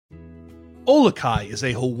Olakai is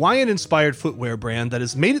a Hawaiian-inspired footwear brand that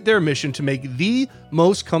has made it their mission to make the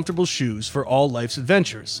most comfortable shoes for all life's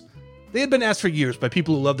adventures. They had been asked for years by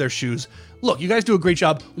people who love their shoes, "Look, you guys do a great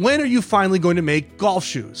job. When are you finally going to make golf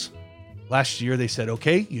shoes?" Last year, they said,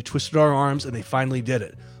 "Okay, you twisted our arms," and they finally did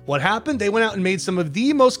it. What happened? They went out and made some of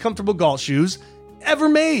the most comfortable golf shoes ever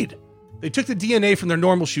made. They took the DNA from their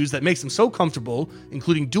normal shoes that makes them so comfortable,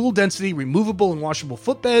 including dual density, removable and washable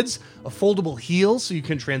footbeds, a foldable heel so you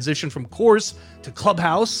can transition from course to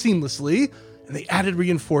clubhouse seamlessly, and they added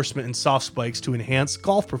reinforcement and soft spikes to enhance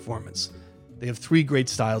golf performance. They have 3 great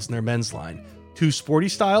styles in their men's line. 2 sporty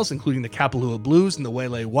styles, including the Kapalua Blues and the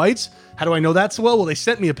Wailea Whites. How do I know that so well? Well, they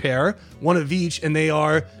sent me a pair, one of each, and they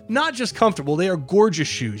are not just comfortable, they are gorgeous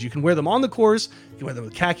shoes. You can wear them on the course, you can wear them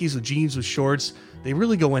with khakis, with jeans, with shorts. They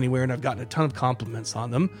really go anywhere, and I've gotten a ton of compliments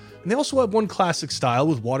on them. And they also have one classic style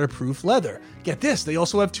with waterproof leather. Get this, they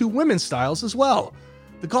also have 2 women's styles as well.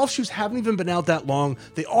 The golf shoes haven't even been out that long.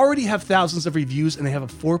 They already have thousands of reviews, and they have a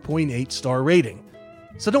 4.8 star rating.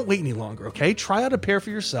 So don't wait any longer, okay? Try out a pair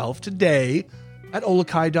for yourself today at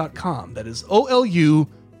Olakai.com. That is OLUKAI.com.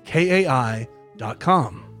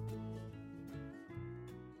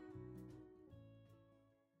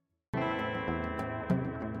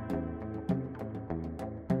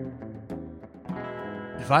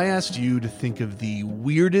 If I asked you to think of the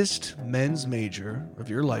weirdest men's major of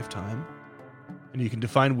your lifetime, and you can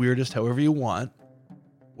define weirdest however you want,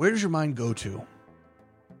 where does your mind go to?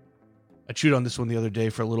 I chewed on this one the other day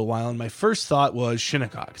for a little while, and my first thought was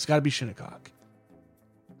Shinnecock. It's got to be Shinnecock.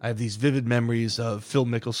 I have these vivid memories of Phil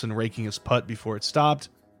Mickelson raking his putt before it stopped.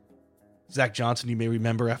 Zach Johnson, you may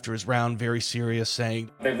remember after his round, very serious,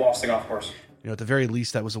 saying, "They've lost the golf course." You know, at the very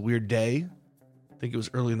least, that was a weird day. I think it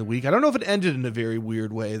was early in the week. I don't know if it ended in a very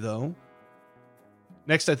weird way, though.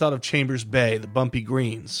 Next, I thought of Chambers Bay, the bumpy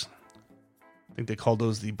greens. I think they called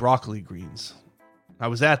those the broccoli greens. I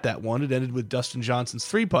was at that one. It ended with Dustin Johnson's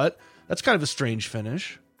 3-putt. That's kind of a strange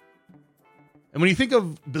finish. And when you think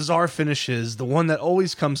of bizarre finishes, the one that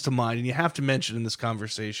always comes to mind, and you have to mention in this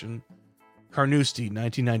conversation, Carnoustie,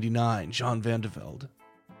 1999, Jean Van de Velde.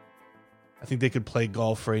 I think they could play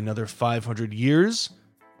golf for another 500 years.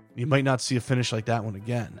 You might not see a finish like that one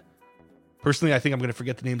again. Personally, I think I'm going to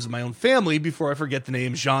forget the names of my own family before I forget the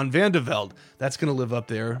name Jean Van de Velde. That's going to live up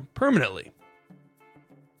there permanently.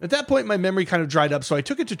 At that point, my memory kind of dried up, so I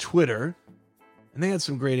took it to Twitter, and they had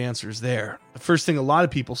some great answers there. The first thing a lot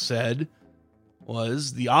of people said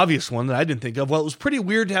was the obvious one that I didn't think of. Well, it was pretty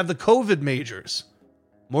weird to have the COVID majors.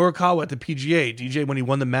 Morikawa at the PGA, DJ when he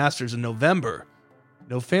won the Masters in November.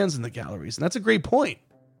 No fans in the galleries, and that's a great point.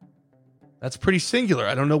 That's pretty singular.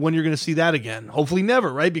 I don't know when you're going to see that again. Hopefully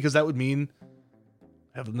never, right? Because that would mean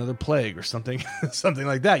have another plague or something, something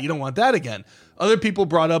like that. You don't want that again. Other people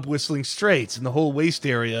brought up Whistling Straits and the whole waist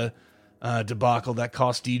area debacle that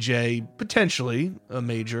cost DJ potentially a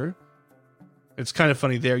major. It's kind of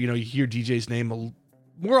funny there. You know, you hear DJ's name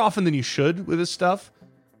more often than you should with his stuff. I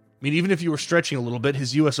mean, even if you were stretching a little bit,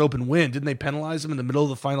 his U.S. Open win, didn't they penalize him in the middle of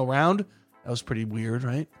the final round? That was pretty weird,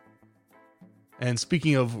 right? And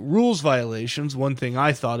speaking of rules violations, one thing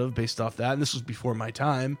I thought of based off that, and this was before my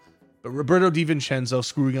time, but Roberto Di Vincenzo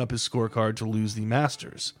screwing up his scorecard to lose the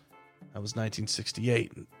Masters. That was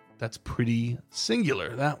 1968. That's pretty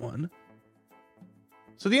singular, that one.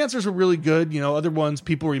 So the answers were really good. You know, other ones,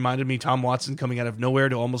 people reminded me, Tom Watson coming out of nowhere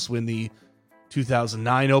to almost win the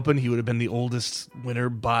 2009 Open. He would have been the oldest winner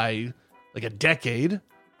by like a decade.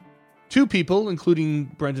 2 people, including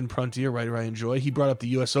Brendan Prunty, a writer I enjoy, he brought up the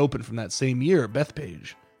U.S. Open from that same year,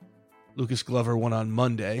 Bethpage. Lucas Glover won on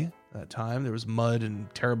Monday that time. There was mud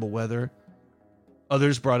and terrible weather.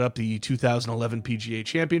 Others brought up the 2011 PGA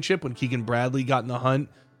Championship when Keegan Bradley got in the hunt.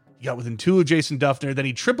 He got within 2 of Jason Duffner. Then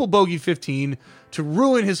he triple bogeyed 15 to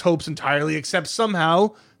ruin his hopes entirely, except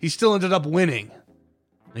somehow he still ended up winning.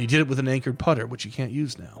 And he did it with an anchored putter, which you can't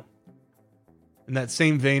use now. In that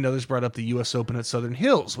same vein, others brought up the U.S. Open at Southern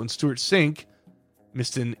Hills when Stuart Sink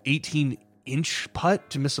missed an 18-inch putt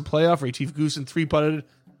to miss a playoff. Retief Goosen 3-putted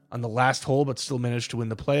on the last hole, but still managed to win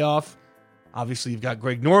the playoff. Obviously, you've got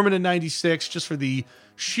Greg Norman in 96, just for the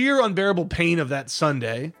sheer unbearable pain of that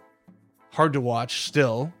Sunday. Hard to watch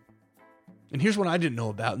still. And here's one I didn't know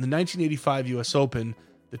about. In the 1985 U.S. Open,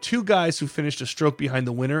 the 2 guys who finished a stroke behind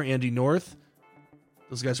the winner, Andy North,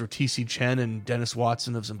 those guys were T.C. Chen and Dennis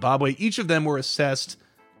Watson of Zimbabwe. Each of them were assessed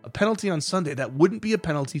a penalty on Sunday that wouldn't be a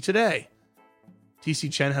penalty today. T.C.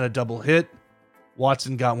 Chen had a double hit.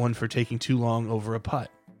 Watson got one for taking too long over a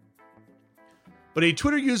putt. But a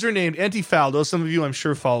Twitter user named Antifaldo, some of you I'm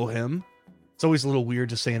sure follow him. It's always a little weird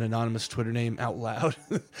to say an anonymous Twitter name out loud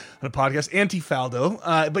on a podcast.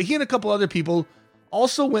 Antifaldo. But he and a couple other people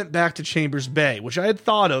also went back to Chambers Bay, which I had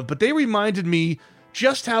thought of, but they reminded me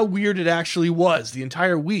just how weird it actually was the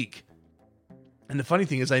entire week. And the funny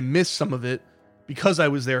thing is I missed some of it because I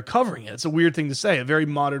was there covering it. It's a weird thing to say, a very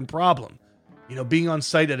modern problem. You know, being on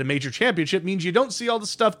site at a major championship means you don't see all the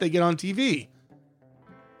stuff they get on TV.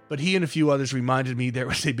 But he and a few others reminded me there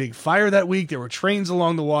was a big fire that week. There were trains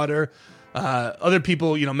along the water. Other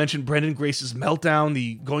people, mentioned Brendan Grace's meltdown,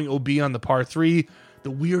 the going OB on the par 3,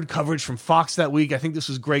 the weird coverage from Fox that week. I think this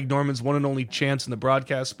was Greg Norman's one and only chance in the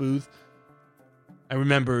broadcast booth. I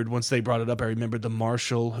remembered, once they brought it up, I remembered the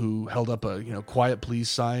marshal who held up a, quiet please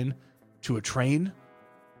sign to a train.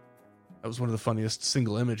 That was one of the funniest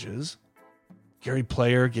single images. Gary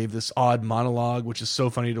Player gave this odd monologue, which is so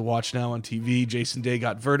funny to watch now on TV. Jason Day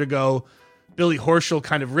got vertigo. Billy Horschel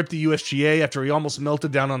kind of ripped the USGA after he almost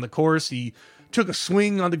melted down on the course. He took a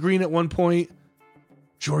swing on the green at one point.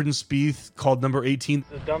 Jordan Spieth called number 18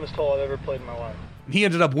 the dumbest hole I've ever played in my life. He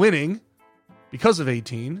ended up winning because of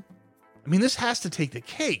 18. I mean, this has to take the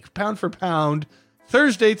cake, pound for pound,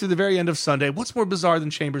 Thursday through the very end of Sunday. What's more bizarre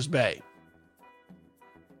than Chambers Bay?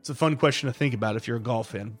 It's a fun question to think about if you're a golf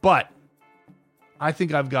fan, but I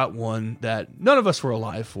think I've got one that none of us were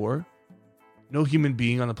alive for. No human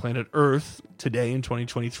being on the planet Earth today in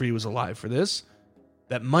 2023 was alive for this.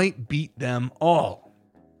 That might beat them all.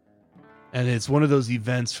 And it's one of those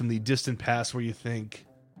events from the distant past where you think,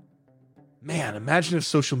 man, imagine if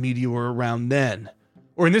social media were around then.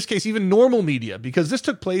 Or in this case, even normal media, because this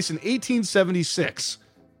took place in 1876.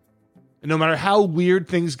 And no matter how weird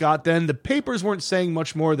things got then, the papers weren't saying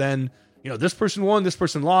much more than, this person won, this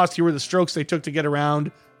person lost, here were the strokes they took to get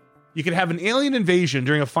around. You could have an alien invasion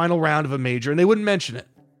during a final round of a major, and they wouldn't mention it.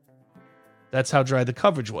 That's how dry the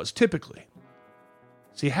coverage was, typically.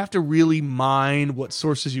 So you have to really mine what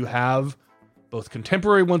sources you have, both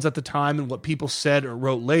contemporary ones at the time and what people said or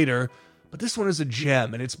wrote later, but this one is a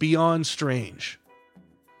gem, and it's beyond strange.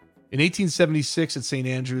 In 1876 at St.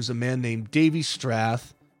 Andrews, a man named Davie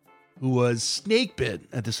Strath, who was snakebit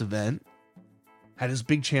at this event, had his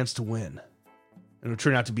big chance to win. And it would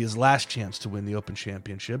turn out to be his last chance to win the Open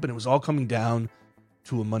Championship, and it was all coming down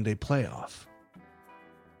to a Monday playoff.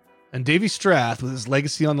 And Davie Strath, with his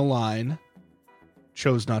legacy on the line,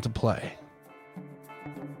 chose not to play.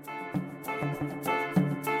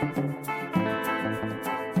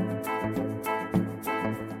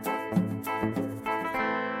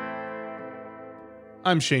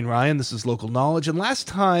 I'm Shane Ryan. This is Local Knowledge. And last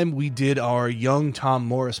time we did our Young Tom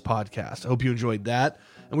Morris podcast. I hope you enjoyed that.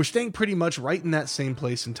 And we're staying pretty much right in that same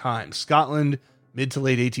place and time. Scotland, mid to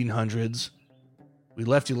late 1800s. We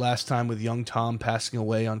left you last time with young Tom passing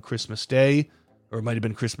away on Christmas Day, or it might have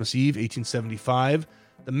been Christmas Eve, 1875.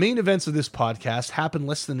 The main events of this podcast happened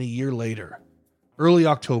less than a year later, early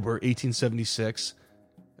October, 1876.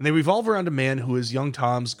 And they revolve around a man who is young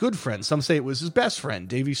Tom's good friend. Some say it was his best friend,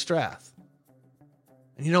 Davie Strath.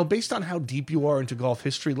 And based on how deep you are into golf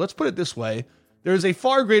history, let's put it this way. There is a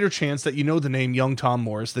far greater chance that you know the name Young Tom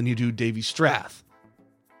Morris than you do Davie Strath.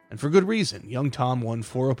 And for good reason. Young Tom won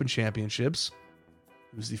 4 Open Championships.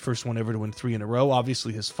 He was the first one ever to win 3 in a row.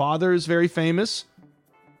 Obviously, his father is very famous.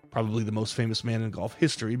 Probably the most famous man in golf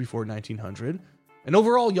history before 1900. And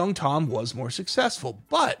overall, Young Tom was more successful.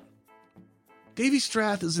 But Davie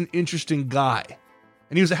Strath is an interesting guy.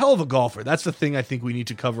 And he was a hell of a golfer. That's the thing I think we need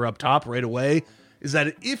to cover up top right away. Is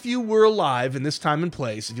that if you were alive in this time and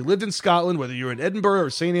place, if you lived in Scotland, whether you're in Edinburgh or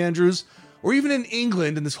St. Andrews, or even in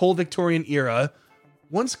England in this whole Victorian era,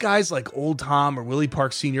 once guys like Old Tom or Willie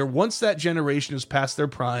Park Sr., once that generation has passed their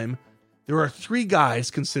prime, there are 3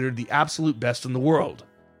 guys considered the absolute best in the world.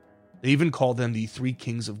 They even call them the 3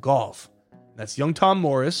 kings of golf. That's young Tom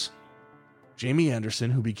Morris, Jamie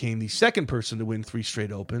Anderson, who became the second person to win 3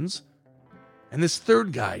 straight Opens, and this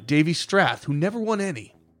third guy, Davie Strath, who never won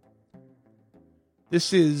any.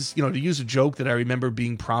 This is, to use a joke that I remember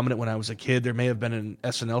being prominent when I was a kid. There may have been an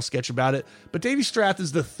SNL sketch about it. But Davie Strath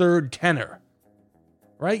is the third tenor,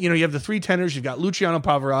 right? You have the 3 tenors. You've got Luciano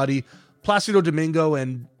Pavarotti, Placido Domingo,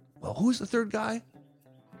 and, who's the third guy?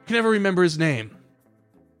 I can never remember his name.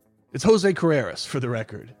 It's Jose Carreras, for the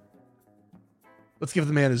record. Let's give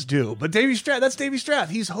the man his due. But Davie Strath, that's Davie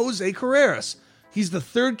Strath. He's Jose Carreras. He's the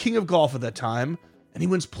third king of golf at that time, and he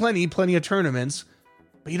wins plenty of tournaments,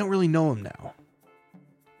 but you don't really know him now.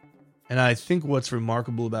 And I think what's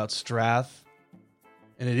remarkable about Strath,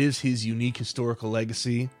 and it is his unique historical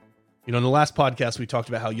legacy. In the last podcast, we talked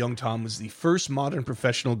about how young Tom was the first modern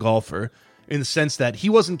professional golfer in the sense that he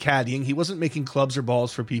wasn't caddying, he wasn't making clubs or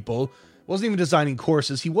balls for people, wasn't even designing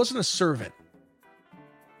courses, he wasn't a servant.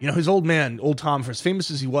 His old man, Old Tom, for as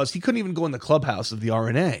famous as he was, he couldn't even go in the clubhouse of the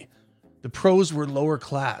R&A. The pros were lower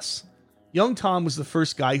class. Young Tom was the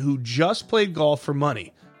first guy who just played golf for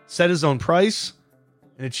money, set his own price,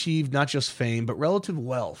 and achieved not just fame, but relative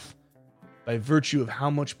wealth by virtue of how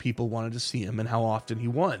much people wanted to see him and how often he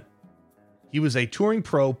won. He was a touring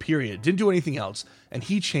pro, period. Didn't do anything else, and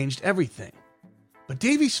he changed everything. But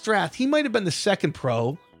Davie Strath, he might have been the second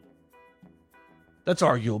pro. That's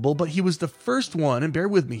arguable, but he was the first one, and bear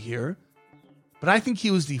with me here, but I think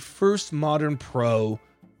he was the first modern pro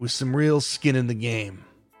with some real skin in the game.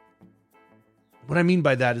 What I mean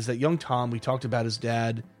by that is that young Tom, we talked about his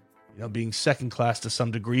dad, being second class to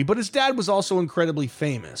some degree, but his dad was also incredibly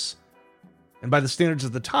famous. And by the standards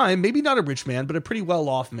of the time, maybe not a rich man, but a pretty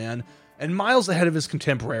well-off man, and miles ahead of his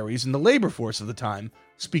contemporaries in the labor force of the time,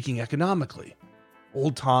 speaking economically.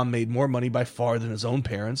 Old Tom made more money by far than his own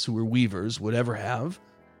parents, who were weavers, would ever have.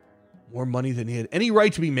 More money than he had any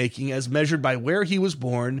right to be making as measured by where he was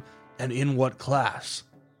born and in what class.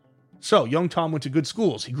 So, young Tom went to good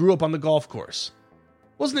schools. He grew up on the golf course.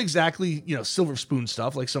 Wasn't exactly, silver spoon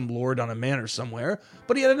stuff like some lord on a manor somewhere,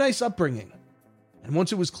 but he had a nice upbringing. And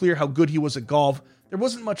once it was clear how good he was at golf, there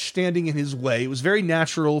wasn't much standing in his way. It was very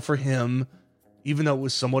natural for him, even though it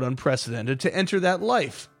was somewhat unprecedented, to enter that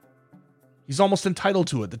life. He's almost entitled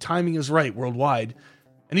to it. The timing is right worldwide.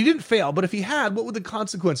 And he didn't fail, but if he had, what would the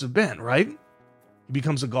consequence have been, right? He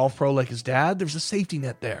becomes a golf pro like his dad. There's a safety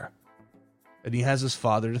net there. And he has his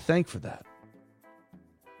father to thank for that.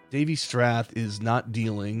 Davie Strath is not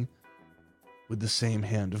dealing with the same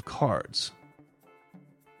hand of cards.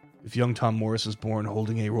 If young Tom Morris is born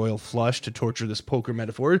holding a royal flush, to torture this poker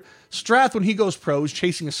metaphor, Strath, when he goes pro, is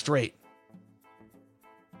chasing a straight.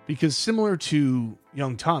 Because similar to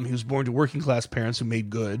young Tom, he was born to working class parents who made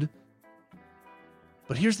good.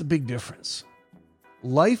 But here's the big difference.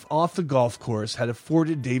 Life off the golf course had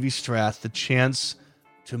afforded Davie Strath the chance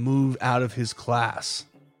to move out of his class.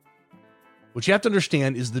 What you have to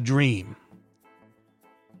understand is the dream.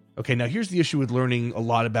 Okay, now here's the issue with learning a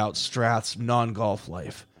lot about Strath's non-golf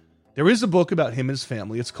life. There is a book about him and his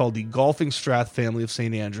family. It's called The Golfing Strath Family of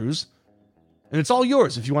St. Andrews. And it's all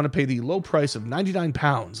yours if you want to pay the low price of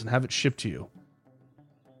 £99 and have it shipped to you.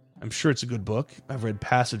 I'm sure it's a good book. I've read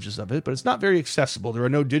passages of it, but it's not very accessible. There are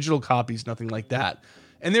no digital copies, nothing like that.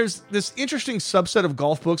 And there's this interesting subset of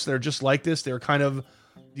golf books that are just like this. They're kind of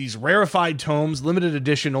these rarefied tomes, limited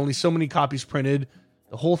edition, only so many copies printed,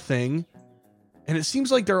 the whole thing. And it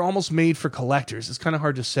seems like they're almost made for collectors. It's kind of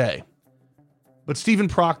hard to say. But Stephen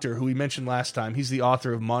Proctor, who we mentioned last time, he's the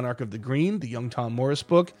author of Monarch of the Green, the young Tom Morris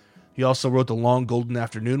book. He also wrote The Long Golden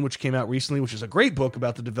Afternoon, which came out recently, which is a great book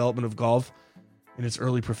about the development of golf in its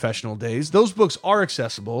early professional days. Those books are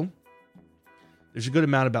accessible. There's a good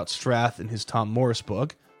amount about Strath in his Tom Morris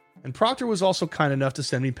book. And Proctor was also kind enough to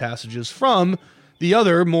send me passages from the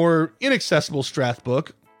other, more inaccessible Strath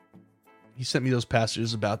book. He sent me those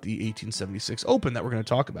passages about the 1876 Open that we're going to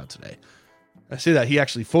talk about today. I say that he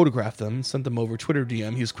actually photographed them, sent them over Twitter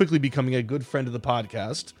DM. He is quickly becoming a good friend of the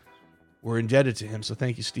podcast. We're indebted to him, so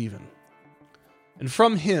thank you, Stephen. And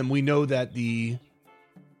from him, we know that the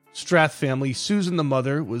Strath family, Susan the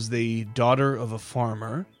mother, was the daughter of a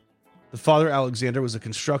farmer. The father, Alexander, was a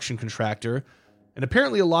construction contractor, and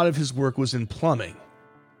apparently a lot of his work was in plumbing.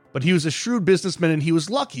 But he was a shrewd businessman, and he was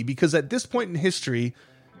lucky because at this point in history,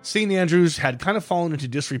 St. Andrews had kind of fallen into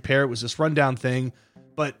disrepair. It was this rundown thing,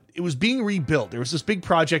 but it was being rebuilt. There was this big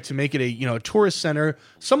project to make it a tourist center,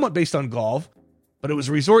 somewhat based on golf, but it was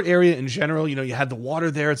a resort area in general. You had the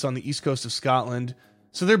water there. It's on the east coast of Scotland.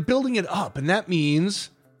 So they're building it up, and that means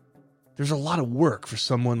there's a lot of work for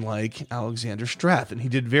someone like Alexander Strath, and he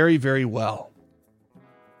did very, very well.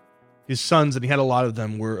 His sons, and he had a lot of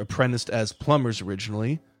them, were apprenticed as plumbers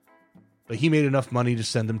originally, but he made enough money to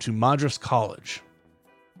send them to Madras College.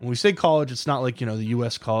 When we say college, it's not like, the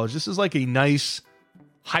U.S. college. This is like a nice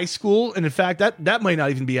high school, and in fact, that might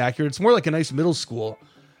not even be accurate. It's more like a nice middle school,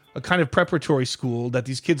 a kind of preparatory school that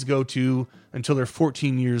these kids go to until they're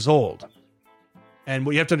 14 years old. And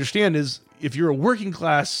what you have to understand is, if you're a working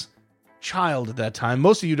class child at that time,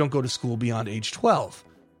 most of you don't go to school beyond age 12.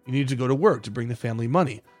 You need to go to work to bring the family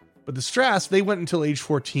money. But the Straths, they went until age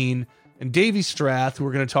 14, and Davie Strath, who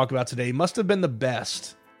we're going to talk about today, must have been the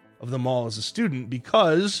best of them all as a student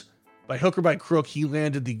because, by hook or by crook, he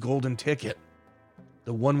landed the golden ticket.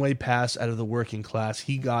 The one-way pass out of the working class.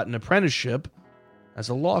 He got an apprenticeship as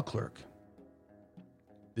a law clerk.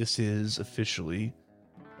 This is officially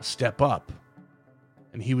a step up.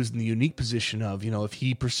 And he was in the unique position of, if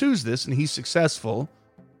he pursues this and he's successful,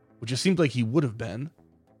 which it seemed like he would have been,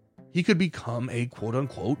 he could become a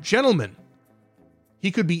quote-unquote gentleman.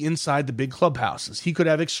 He could be inside the big clubhouses. He could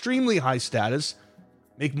have extremely high status,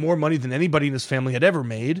 make more money than anybody in his family had ever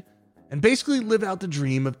made, and basically live out the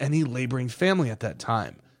dream of any laboring family at that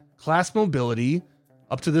time. Class mobility,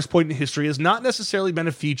 up to this point in history, has not necessarily been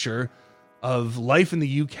a feature of life in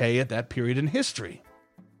the UK at that period in history.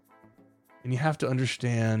 And you have to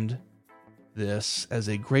understand this as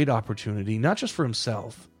a great opportunity, not just for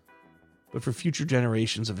himself, but for future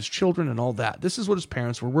generations of his children and all that. This is what his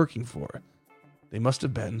parents were working for. They must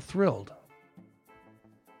have been thrilled.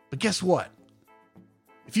 But guess what?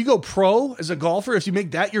 If you go pro as a golfer, if you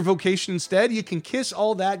make that your vocation instead, you can kiss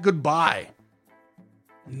all that goodbye.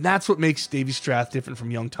 And that's what makes Davie Strath different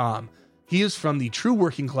from young Tom. He is from the true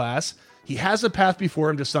working class. He has a path before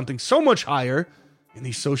him to something so much higher in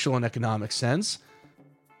the social and economic sense.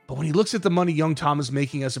 But when he looks at the money young Tom is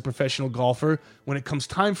making as a professional golfer, when it comes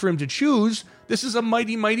time for him to choose, this is a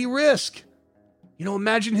mighty, mighty risk.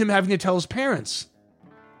 Imagine him having to tell his parents.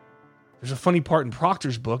 There's a funny part in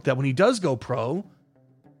Proctor's book that when he does go pro,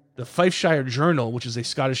 the Fifeshire Journal, which is a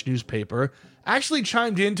Scottish newspaper, actually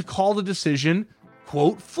chimed in to call the decision,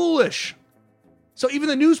 quote, foolish. So even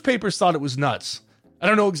the newspapers thought it was nuts. I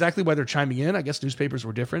don't know exactly why they're chiming in. I guess newspapers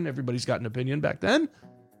were different. Everybody's got an opinion back then.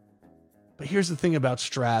 But here's the thing about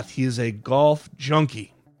Strath. He is a golf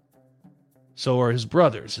junkie. So are his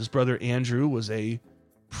brothers. His brother Andrew was a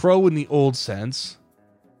pro in the old sense.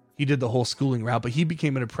 He did the whole schooling route, but he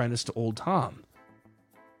became an apprentice to old Tom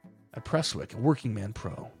at Prestwick, a working man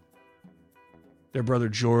pro. Their brother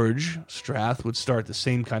George Strath would start the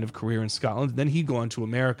same kind of career in Scotland. Then he'd go on to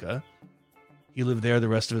America. He lived there the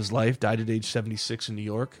rest of his life, died at age 76 in New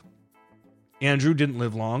York. Andrew didn't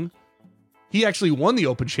live long. He actually won the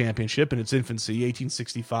Open Championship in its infancy,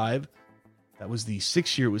 1865. That was the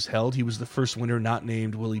 6th year it was held. He was the first winner not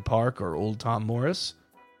named Willie Park or Old Tom Morris.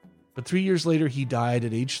 But 3 years later, he died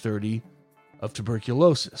at age 30 of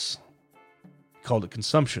tuberculosis. He called it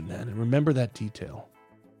consumption then, and remember that detail.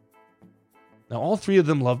 Now, all three of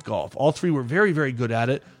them loved golf. All three were very, very good at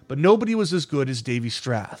it, but nobody was as good as Davie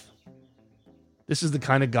Strath. This is the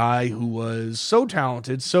kind of guy who was so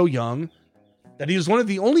talented, so young, that he was one of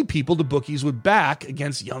the only people the bookies would back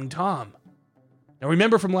against young Tom. Now,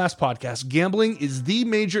 remember from last podcast, gambling is the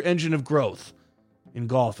major engine of growth in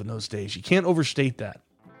golf in those days. You can't overstate that.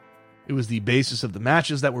 It was the basis of the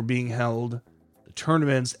matches that were being held, the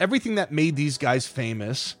tournaments, everything that made these guys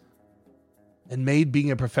famous and made being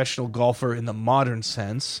a professional golfer in the modern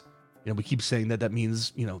sense, we keep saying that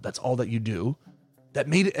means, that's all that you do, that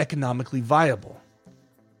made it economically viable.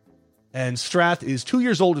 And Strath is 2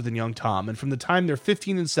 years older than young Tom, and from the time they're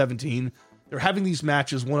 15 and 17, they're having these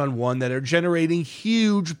matches one-on-one that are generating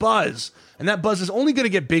huge buzz, and that buzz is only going to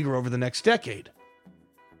get bigger over the next decade.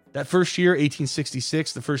 That first year,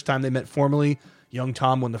 1866, the first time they met formally, young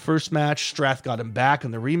Tom won the first match, Strath got him back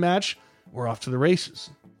in the rematch, we're off to the races.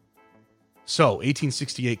 So,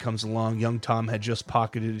 1868 comes along, young Tom had just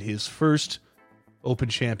pocketed his first Open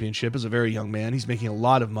Championship as a very young man. He's making a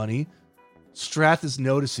lot of money. Strath is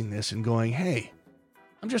noticing this and going, hey,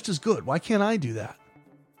 I'm just as good. Why can't I do that?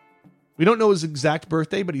 We don't know his exact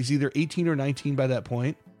birthday, but he's either 18 or 19 by that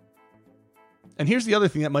point. And here's the other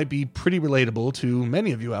thing that might be pretty relatable to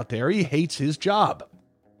many of you out there. He hates his job.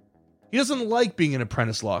 He doesn't like being an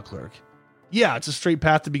apprentice law clerk. Yeah, it's a straight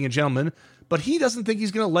path to being a gentleman, but he doesn't think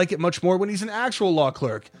he's going to like it much more when he's an actual law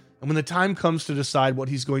clerk. And when the time comes to decide what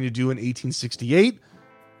he's going to do in 1868,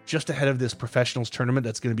 just ahead of this professionals tournament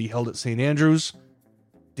that's going to be held at St. Andrews,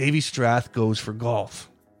 Davie Strath goes for golf.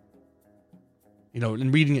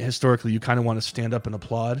 In reading it historically, you kind of want to stand up and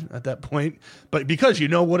applaud at that point, but because you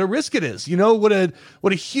know what a risk it is, what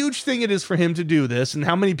a huge thing it is for him to do this and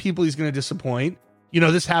how many people he's going to disappoint.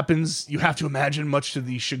 This happens, you have to imagine, much to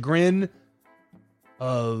the chagrin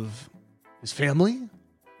of his family.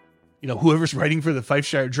 Whoever's writing for the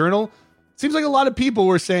Fifeshire Journal. Seems like a lot of people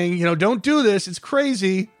were saying, don't do this. It's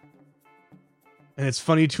crazy. And it's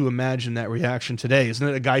funny to imagine that reaction today. Isn't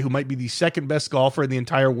it a guy who might be the second best golfer in the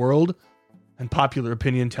entire world and popular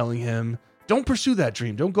opinion telling him, don't pursue that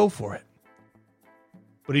dream. Don't go for it.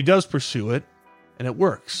 But he does pursue it and it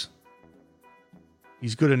works.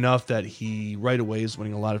 He's good enough that he right away is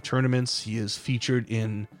winning a lot of tournaments. He is featured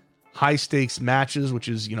in high stakes matches, which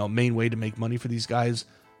is, main way to make money for these guys.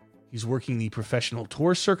 He's working the professional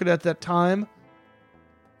tour circuit at that time.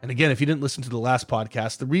 And again, if you didn't listen to the last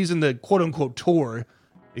podcast, the reason the quote-unquote tour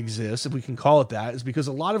exists, if we can call it that, is because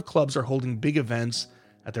a lot of clubs are holding big events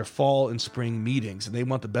at their fall and spring meetings, and they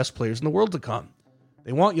want the best players in the world to come.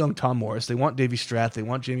 They want young Tom Morris, they want Davie Strath, they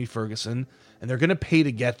want Jamie Ferguson, and they're going to pay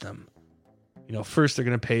to get them. First they're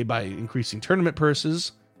going to pay by increasing tournament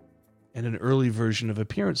purses, and an early version of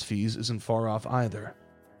appearance fees isn't far off either.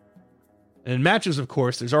 And in matches, of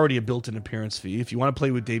course, there's already a built-in appearance fee. If you want to play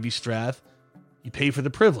with Davie Strath, You pay for the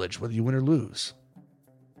privilege, whether you win or lose.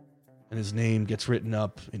 And his name gets written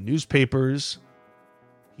up in newspapers.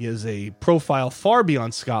 He has a profile far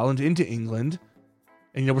beyond Scotland into England.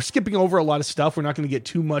 And, we're skipping over a lot of stuff. We're not going to get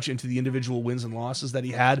too much into the individual wins and losses that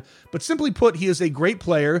he had. But simply put, he is a great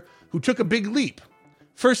player who took a big leap.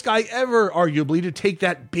 First guy ever, arguably, to take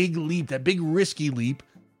that big leap, that big risky leap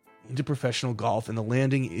into professional golf. And the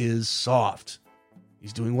landing is soft.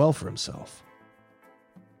 He's doing well for himself.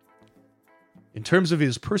 In terms of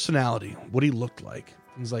his personality, what he looked like,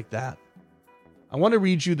 things like that, I want to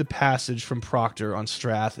read you the passage from Proctor on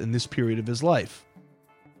Strath in this period of his life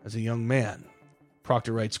as a young man.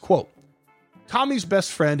 Proctor writes, quote, Tommy's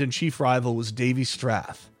best friend and chief rival was Davie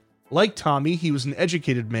Strath. Like Tommy, he was an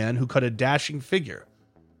educated man who cut a dashing figure.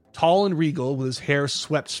 Tall and regal, with his hair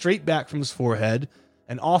swept straight back from his forehead,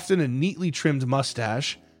 and often a neatly trimmed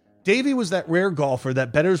mustache, Davie was that rare golfer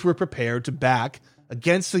that bettors were prepared to back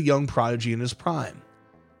against the young prodigy in his prime.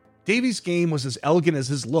 Davie's game was as elegant as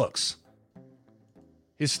his looks.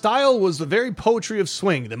 His style was the very poetry of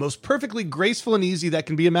swing, the most perfectly graceful and easy that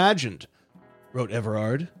can be imagined, wrote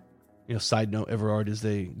Everard. Side note, Everard is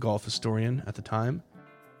a golf historian at the time.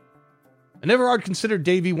 And Everard considered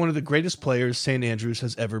Davie one of the greatest players St. Andrews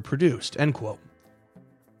has ever produced, end quote.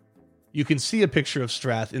 You can see a picture of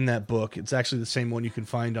Strath in that book. It's actually the same one you can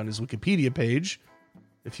find on his Wikipedia page,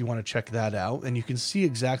 if you want to check that out. And you can see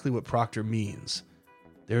exactly what Proctor means.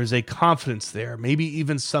 There is a confidence there, maybe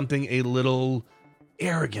even something a little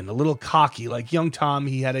arrogant, a little cocky. Like young Tom,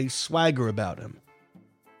 he had a swagger about him.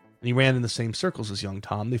 And he ran in the same circles as young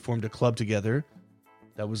Tom. They formed a club together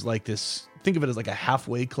that was like this, think of it as like a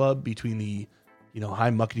halfway club between the,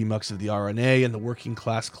 high muckety mucks of the RNA and the working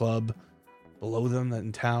class club below them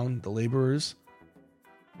in town, the laborers.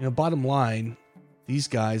 Bottom line, these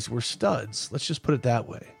guys were studs. Let's just put it that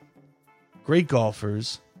way. Great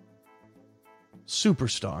golfers,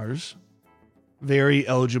 superstars, very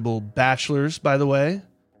eligible bachelors, by the way,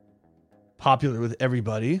 popular with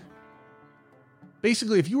everybody.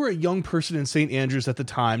 Basically, if you were a young person in St. Andrews at the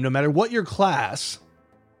time, no matter what your class,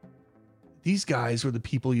 these guys were the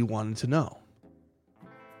people you wanted to know.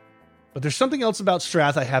 But there's something else about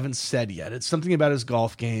Strath I haven't said yet. It's something about his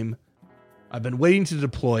golf game. I've been waiting to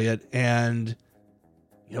deploy it, and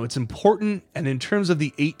it's important. And in terms of the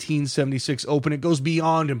 1876 Open, it goes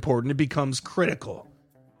beyond important. It becomes critical.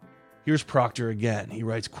 Here's Proctor again. He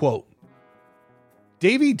writes, quote,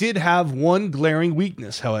 Davie did have one glaring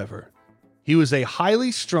weakness, however. He was a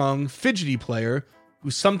highly strung, fidgety player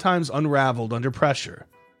who sometimes unraveled under pressure.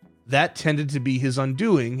 That tended to be his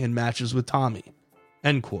undoing in matches with Tommy.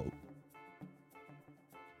 End quote.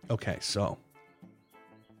 Okay, so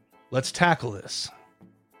let's tackle this.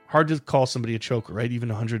 Hard to call somebody a choker, right? Even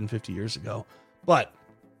 150 years ago. But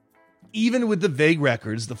even with the vague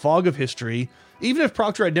records, the fog of history, even if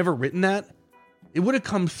Proctor had never written that, it would have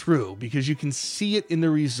come through because you can see it in the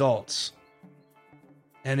results.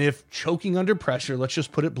 And if choking under pressure, let's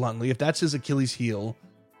just put it bluntly, if that's his Achilles heel,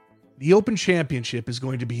 the Open Championship is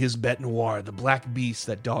going to be his bête noire, the black beast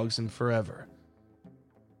that dogs him forever.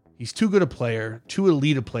 He's too good a player, too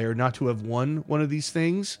elite a player not to have won one of these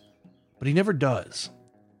things, but he never does.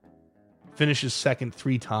 Finishes second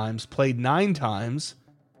 3 times, played 9 times,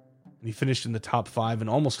 and he finished in the top 5 in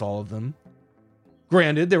almost all of them.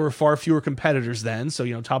 Granted, there were far fewer competitors then,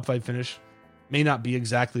 so, top 5 finish may not be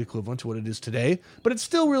exactly equivalent to what it is today, but it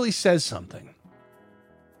still really says something.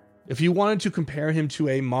 If you wanted to compare him to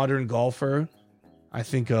a modern golfer, I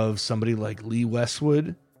think of somebody like Lee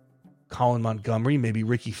Westwood, Colin Montgomery, maybe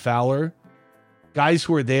Ricky Fowler. Guys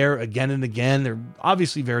who are there again and again. They're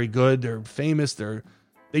obviously very good. They're famous.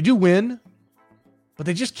 They do win, but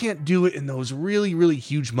they just can't do it in those really, really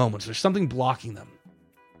huge moments. There's something blocking them.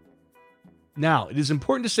 Now, it is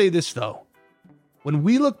important to say this, though. When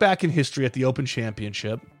we look back in history at the Open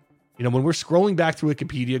Championship, when we're scrolling back through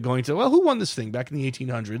Wikipedia going to, who won this thing back in the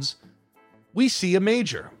 1800s? We see a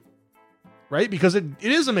major, right? Because it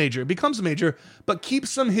is a major. It becomes a major, but keep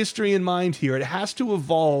some history in mind here. It has to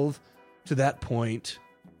evolve to that point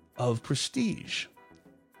of prestige.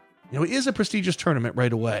 It is a prestigious tournament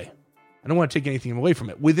right away. I don't want to take anything away from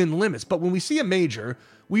it within limits. But when we see a major,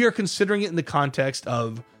 we are considering it in the context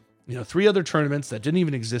of, 3 other tournaments that didn't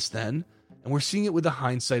even exist then. And we're seeing it with the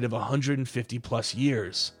hindsight of 150 plus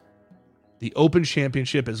years. The Open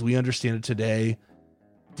Championship, as we understand it today,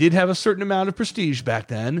 did have a certain amount of prestige back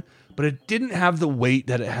then, but it didn't have the weight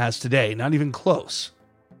that it has today, not even close.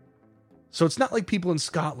 So it's not like people in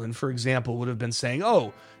Scotland, for example, would have been saying,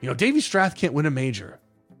 Davie Strath can't win a major.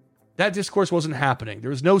 That discourse wasn't happening. There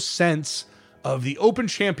was no sense of the Open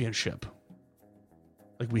Championship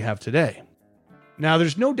like we have today. Now,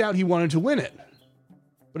 there's no doubt he wanted to win it.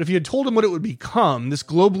 But if you had told him what it would become, this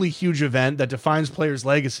globally huge event that defines players'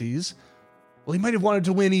 legacies, well, he might have wanted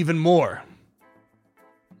to win even more.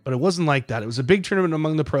 But it wasn't like that. It was a big tournament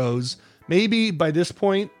among the pros. Maybe by this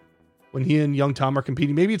point, when he and Young Tom are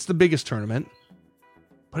competing, maybe it's the biggest tournament.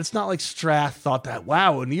 But it's not like Strath thought that,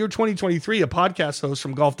 wow, in the year 2023, a podcast host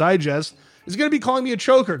from Golf Digest is going to be calling me a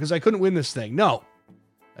choker because I couldn't win this thing. No,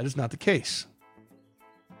 that is not the case.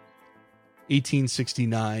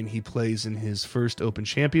 1869, he plays in his first Open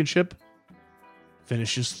Championship,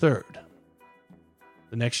 finishes third.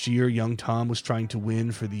 The next year, Young Tom was trying to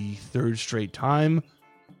win for the third straight time,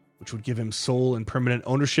 which would give him sole and permanent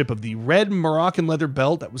ownership of the red Moroccan leather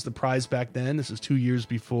belt. That was the prize back then. This is 2 years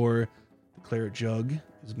before the claret jug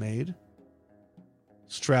is made.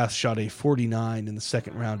 Strath shot a 49 in the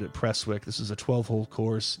second round at Prestwick. This is a 12-hole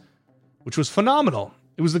course, which was phenomenal.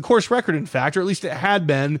 It was the course record, in fact, or at least it had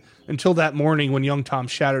been until that morning when Young Tom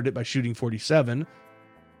shattered it by shooting 47.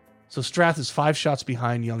 So Strath is 5 shots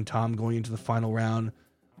behind Young Tom going into the final round.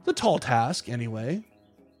 It's a tall task, anyway.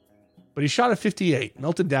 But he shot a 58,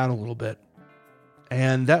 melted down a little bit.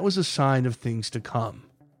 And that was a sign of things to come.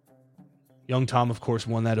 Young Tom, of course,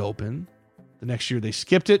 won that Open. The next year they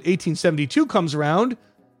skipped it. 1872 comes around,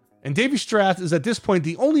 and Davie Strath is at this point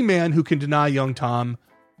the only man who can deny Young Tom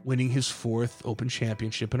winning his 4th Open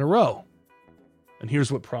Championship in a row. And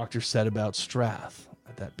here's what Proctor said about Strath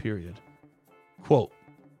at that period. Quote,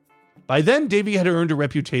 "By then, Davie had earned a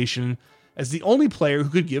reputation as the only player who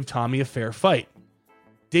could give Tommy a fair fight.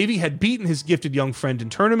 Davie had beaten his gifted young friend in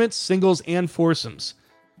tournaments, singles, and foursomes.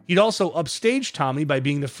 He'd also upstaged Tommy by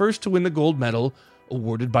being the first to win the gold medal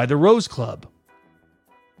awarded by the Rose Club."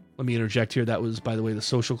 Let me interject here. That was, by the way, the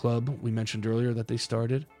social club we mentioned earlier that they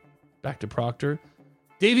started. Back to Proctor.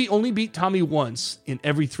 "Davie only beat Tommy once in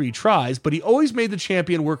every 3 tries, but he always made the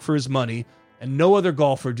champion work for his money, and no other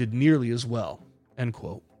golfer did nearly as well." End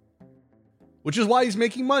quote. Which is why he's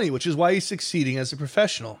making money, which is why he's succeeding as a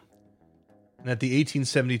professional. And at the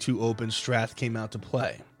 1872 Open, Strath came out to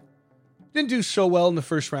play. Didn't do so well in the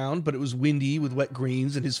first round, but it was windy with wet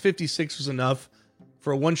greens, and his 56 was enough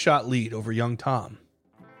for a 1-shot lead over Young Tom.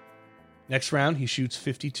 Next round, he shoots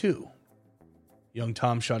 52. Young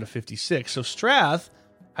Tom shot a 56, so Strath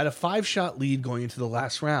had a 5-shot lead going into the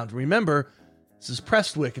last round. Remember, this is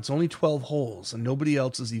Prestwick, it's only 12 holes, and nobody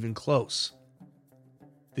else is even close.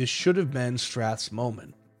 This should have been Strath's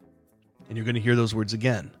moment. And you're going to hear those words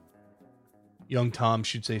again. Young Tom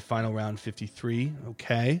shoots a final round 53.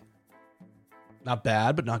 Okay. Not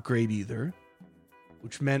bad, but not great either.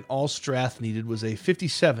 Which meant all Strath needed was a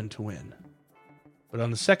 57 to win. But on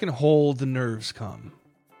the second hole, the nerves come.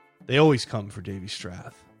 They always come for Davie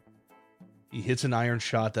Strath. He hits an iron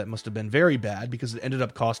shot that must have been very bad because it ended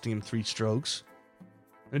up costing him 3 strokes.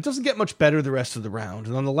 And it doesn't get much better the rest of the round.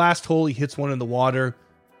 And on the last hole, he hits one in the water,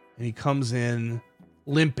 and he comes in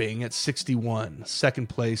limping at 61, second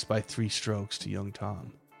place by 3 strokes to Young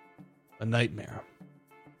Tom. A nightmare.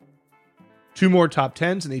 2 more top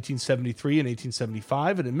 10s in 1873 and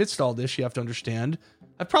 1875, and amidst all this, you have to understand,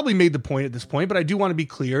 I've probably made the point at this point, but I do want to be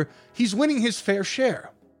clear, he's winning his fair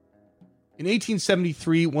share. In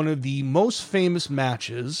 1873, one of the most famous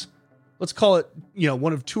matches, let's call it,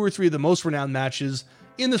 one of 2 or 3 of the most renowned matches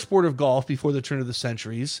in the sport of golf before the turn of the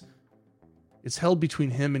centuries, it's held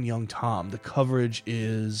between him and Young Tom. The coverage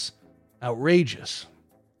is outrageous.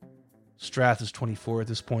 Strath is 24 at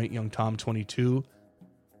this point, Young Tom 22.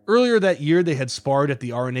 Earlier that year, they had sparred at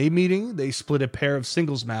the R&A meeting. They split a pair of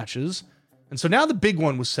singles matches. And so now the big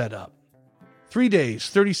one was set up. 3 days,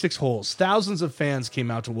 36 holes. Thousands of fans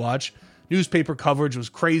came out to watch. Newspaper coverage was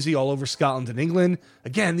crazy all over Scotland and England.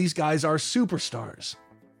 Again, these guys are superstars.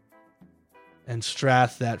 And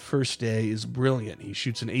Strath, that first day, is brilliant. He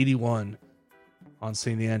shoots an 81 on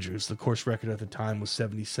St. Andrews. The course record at the time was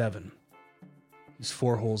 77. He's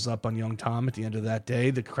 4 holes up on Young Tom at the end of that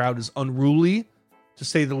day. The crowd is unruly, to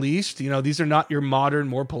say the least. These are not your modern,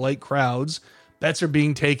 more polite crowds. Bets are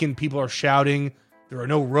being taken. People are shouting. There are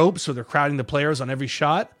no ropes, so they're crowding the players on every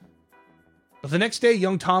shot. But the next day,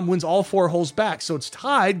 Young Tom wins all 4 holes back, so it's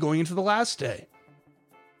tied going into the last day.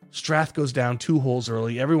 Strath goes down 2 holes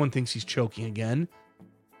early. Everyone thinks he's choking again,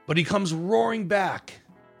 but he comes roaring back.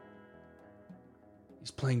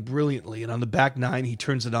 He's playing brilliantly, and on the back 9, he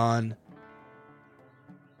turns it on,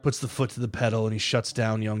 puts the foot to the pedal, and he shuts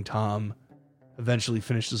down Young Tom, eventually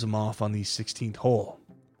finishes him off on the 16th hole.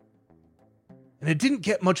 And it didn't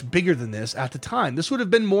get much bigger than this at the time. This would have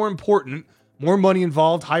been more important, more money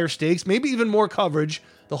involved, higher stakes, maybe even more coverage,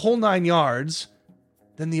 the whole 9 yards,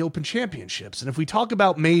 than the Open Championships. And if we talk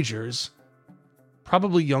about majors,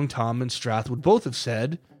 probably Young Tom and Strath would both have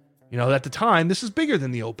said, at the time, this is bigger than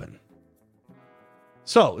the Open.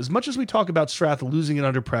 So, as much as we talk about Strath losing it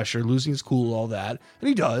under pressure, losing his cool, all that, and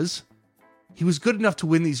he does, he was good enough to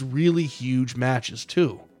win these really huge matches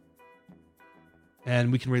too.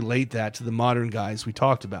 And we can relate that to the modern guys we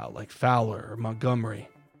talked about, like Fowler or Montgomery.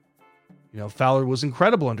 Fowler was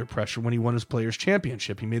incredible under pressure when he won his Players'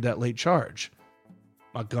 Championship. He made that late charge.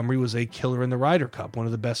 Montgomery was a killer in the Ryder Cup, one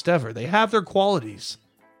of the best ever. They have their qualities.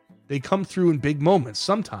 They come through in big moments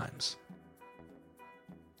sometimes.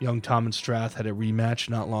 Young Tom and Strath had a rematch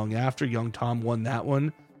not long after. Young Tom won that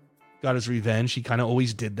one, got his revenge. He kind of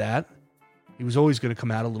always did that. He was always going to come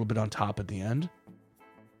out a little bit on top at the end.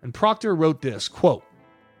 And Proctor wrote this, quote,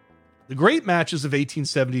 "The great matches of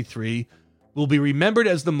 1873 will be remembered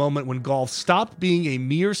as the moment when golf stopped being a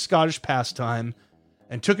mere Scottish pastime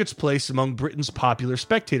and took its place among Britain's popular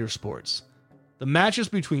spectator sports. The matches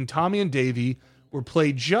between Tommy and Davie were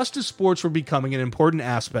played just as sports were becoming an important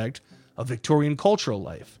aspect of Victorian cultural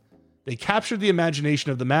life. They captured the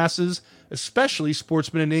imagination of the masses, especially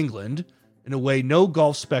sportsmen in England, in a way no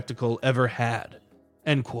golf spectacle ever had."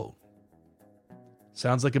 End quote.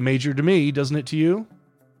 Sounds like a major to me, doesn't it to you?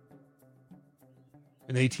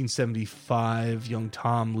 In 1875, young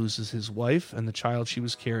Tom loses his wife and the child she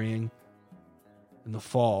was carrying in the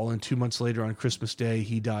fall, and 2 months later on Christmas Day,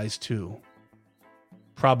 he dies too.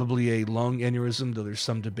 Probably a lung aneurysm, though there's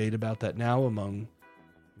some debate about that now among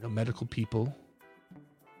medical people.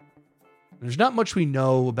 There's not much we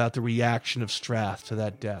know about the reaction of Strath to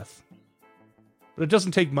that death, but it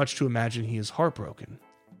doesn't take much to imagine he is heartbroken.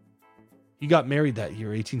 He got married that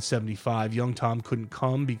year, 1875. Young Tom couldn't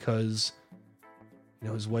come because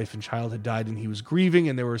his wife and child had died and he was grieving,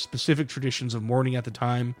 and there were specific traditions of mourning at the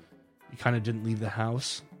time. He kind of didn't leave the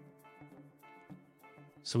house.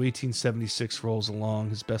 So 1876 rolls along.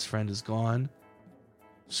 His best friend is gone.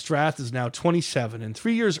 Strath is now 27, and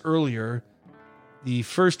 3 years earlier, the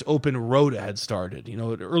first open Rhoda had started. An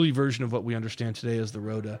early version of what we understand today as the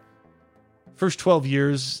Rhoda. First 12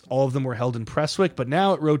 years, all of them were held in Prestwick, but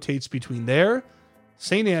now it rotates between there,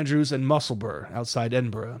 St. Andrews, and Musselburgh outside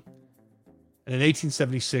Edinburgh. And in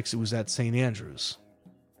 1876, it was at St. Andrews.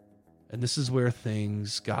 And this is where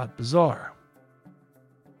things got bizarre.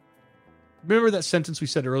 Remember that sentence we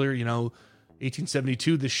said earlier,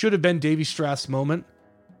 1872, this should have been Davie Strath's moment?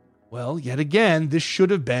 Well, yet again, this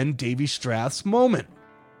should have been Davie Strath's moment.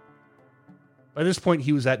 By this point,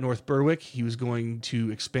 he was at North Berwick. He was going to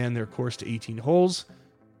expand their course to 18 holes.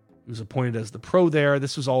 He was appointed as the pro there.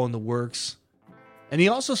 This was all in the works. And he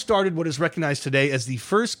also started what is recognized today as the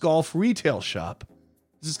first golf retail shop.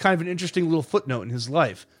 This is kind of an interesting little footnote in his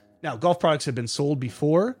life. Now, golf products had been sold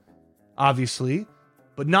before, obviously,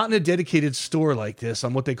 but not in a dedicated store like this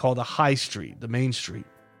on what they call the high street, the main street.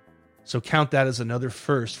 So count that as another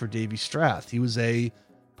first for Davie Strath. He was a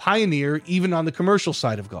pioneer even on the commercial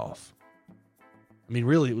side of golf. I mean,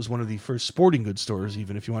 really, it was one of the first sporting goods stores,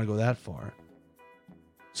 even if you want to go that far.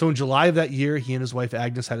 So in July of that year, he and his wife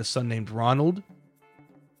Agnes had a son named Ronald.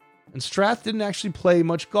 And Strath didn't actually play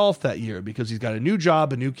much golf that year because he's got a new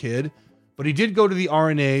job, a new kid. But he did go to the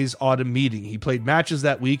R&A's autumn meeting. He played matches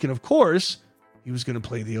that week, and of course, he was going to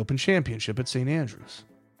play the Open Championship at St. Andrews.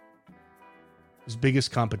 His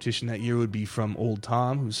biggest competition that year would be from Old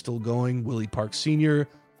Tom, who's still going, Willie Park Sr.,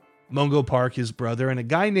 Mungo Park, his brother, and a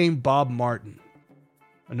guy named Bob Martin,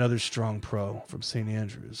 another strong pro from St.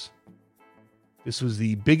 Andrews. This was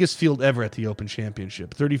the biggest field ever at the Open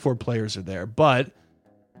Championship. 34 players are there, but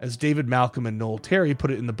as David Malcolm and Noel Terry put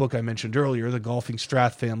it in the book I mentioned earlier, The Golfing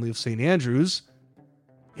Strath Family of St. Andrews,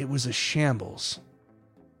 it was a shambles.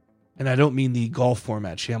 And I don't mean the golf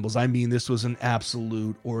format shambles. I mean this was an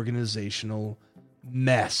absolute organizational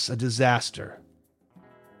mess, a disaster.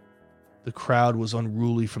 The crowd was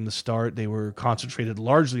unruly from the start. They were concentrated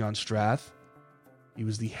largely on Strath. He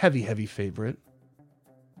was the heavy, heavy favorite.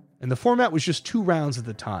 And the format was just 2 rounds at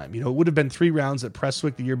the time. It would have been 3 rounds at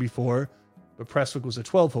Prestwick the year before, but Prestwick was a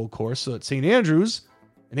 12-hole course. So at St. Andrews,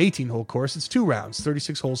 an 18-hole course, it's 2 rounds,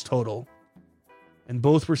 36 holes total. And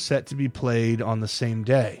both were set to be played on the same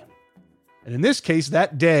day. And in this case,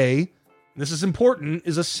 that day, and this is important,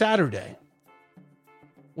 is a Saturday.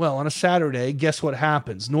 Well, on a Saturday, guess what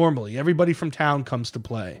happens? Normally, everybody from town comes to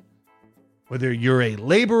play. Whether you're a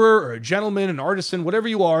laborer or a gentleman, an artisan, whatever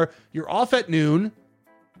you are, you're off at noon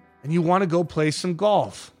and you want to go play some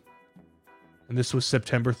golf. And this was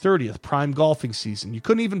September 30th, prime golfing season. You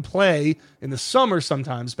couldn't even play in the summer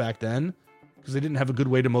sometimes back then because they didn't have a good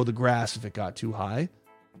way to mow the grass if it got too high.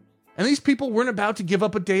 And these people weren't about to give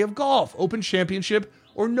up a day of golf, Open Championship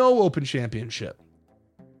or no Open Championship.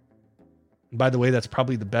 And by the way, that's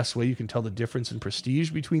probably the best way you can tell the difference in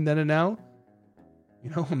prestige between then and now.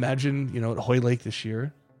 Imagine, at Hoy Lake this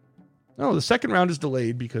year. No, the second round is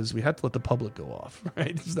delayed because we had to let the public go off,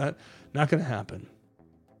 right? It's not going to happen.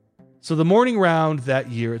 So the morning round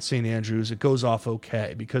that year at St. Andrews, it goes off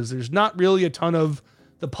okay because there's not really a ton of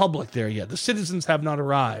the public there yet. The citizens have not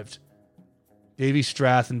arrived. Davie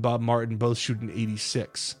Strath and Bob Martin both shoot an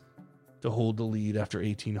 86 to hold the lead after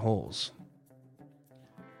 18 holes.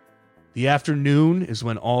 The afternoon is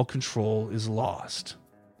when all control is lost.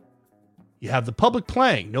 You have the public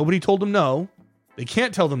playing. Nobody told them no. They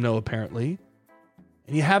can't tell them no, apparently.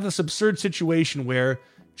 And you have this absurd situation where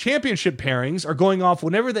championship pairings are going off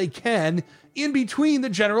whenever they can in between the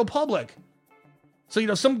general public.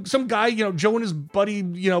 So, some guy, Joe and his buddy,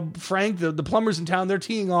 Frank, the plumbers in town, they're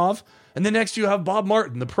teeing off. And then next you have Bob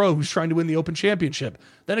Martin, the pro who's trying to win the Open Championship.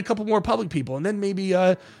 Then a couple more public people. And then maybe,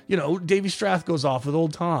 Davie Strath goes off with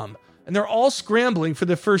old Tom. And they're all scrambling for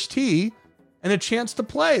the first tee and a chance to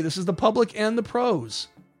play. This is the public and the pros.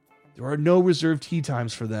 There are no reserved tee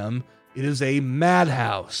times for them. It is a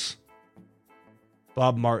madhouse.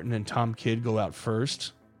 Bob Martin and Tom Kidd go out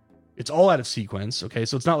first. It's all out of sequence, okay?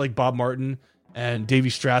 So it's not like Bob Martin and Davie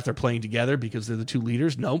Strath are playing together because they're the two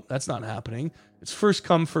leaders. Nope, that's not happening. It's first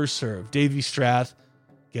come, first serve. Davie Strath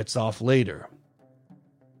gets off later.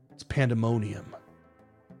 It's pandemonium.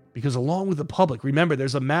 Because along with the public, remember,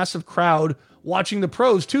 there's a massive crowd watching the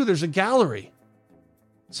pros, too. There's a gallery.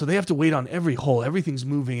 So they have to wait on every hole. Everything's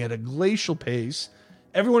moving at a glacial pace.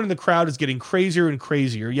 Everyone in the crowd is getting crazier and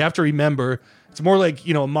crazier. You have to remember, it's more like,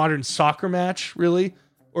 a modern soccer match, really.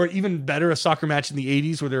 Or even better, a soccer match in the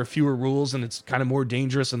 80s where there are fewer rules and it's kind of more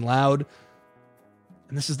dangerous and loud.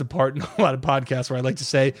 And this is the part in a lot of podcasts where I like to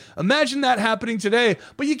say, imagine that happening today.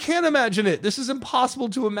 But you can't imagine it. This is impossible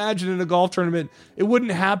to imagine in a golf tournament. It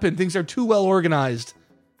wouldn't happen. Things are too well organized.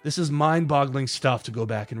 This is mind-boggling stuff to go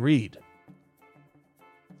back and read.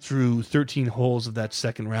 Through 13 holes of that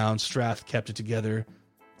second round, Strath kept it together.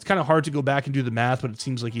 It's kind of hard to go back and do the math, but it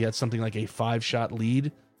seems like he had something like a 5-shot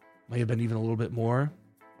lead. May have been even a little bit more.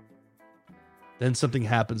 Then something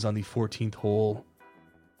happens on the 14th hole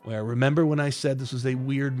where, remember when I said this was a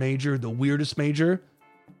weird major, the weirdest major?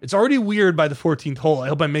 It's already weird by the 14th hole. I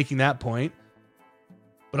hope I'm making that point.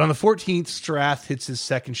 But on the 14th, Strath hits his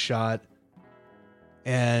second shot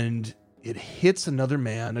and it hits another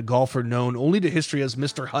man, a golfer known only to history as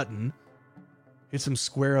Mr. Hutton. Hits him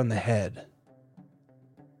square on the head.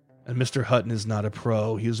 And Mr. Hutton is not a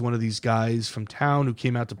pro. He was one of these guys from town who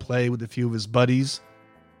came out to play with a few of his buddies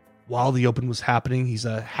while the Open was happening. He's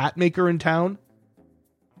a hat maker in town.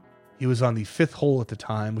 He was on the 5th hole at the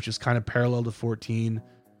time, which is kind of parallel to 14.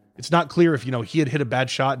 It's not clear if, he had hit a bad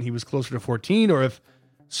shot and he was closer to 14, or if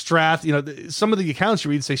Strath, some of the accounts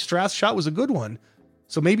you read say Strath's shot was a good one.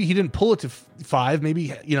 So maybe he didn't pull it to 5. Maybe,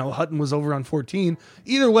 Hutton was over on 14.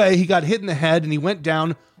 Either way, he got hit in the head and he went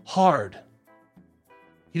down hard.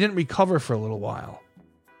 He didn't recover for a little while.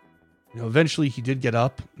 Eventually he did get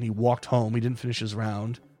up and he walked home. He didn't finish his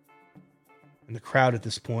round. And the crowd at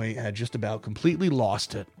this point had just about completely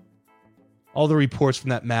lost it. All the reports from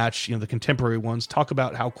that match, the contemporary ones, talk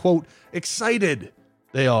about how, quote, excited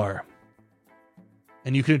they are.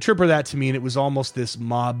 And you can interpret that to mean it was almost this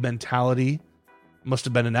mob mentality. Must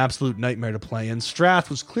have been an absolute nightmare to play in. Strath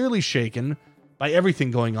was clearly shaken by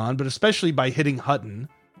everything going on, but especially by hitting Hutton.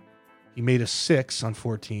 He made a 6 on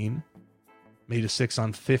 14, made a 6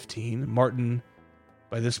 on 15. Martin,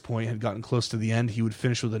 by this point, had gotten close to the end. He would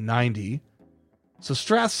finish with a 90. So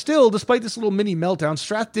Strath still, despite this little mini meltdown,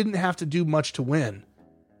 Strath didn't have to do much to win.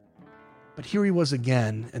 But here he was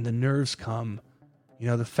again, and the nerves come.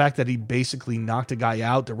 The fact that he basically knocked a guy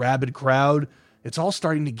out, the rabid crowd, it's all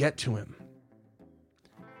starting to get to him.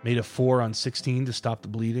 Made a 4 on 16 to stop the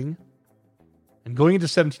bleeding. And going into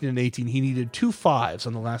 17 and 18, he needed 2 5s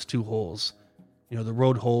on the last 2 holes. The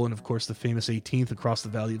road hole and, of course, the famous 18th across the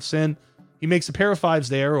Valley of Sin. He makes a pair of 5s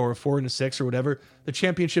there, or a 4 and a 6 or whatever. The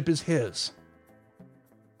championship is his.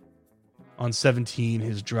 On 17,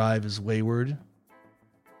 his drive is wayward.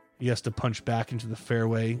 He has to punch back into the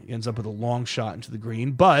fairway. He ends up with a long shot into the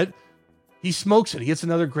green, but he smokes it. He hits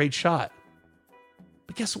another great shot.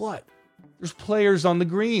 But guess what? There's players on the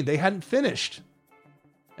green. They hadn't finished.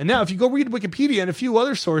 And now, if you go read Wikipedia and a few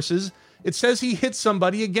other sources, it says he hit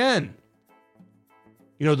somebody again.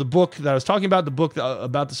 The book that I was talking about, the book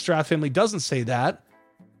about the Strath family, doesn't say that.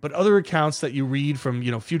 But other accounts that you read from,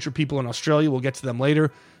 future people in Australia, we'll get to them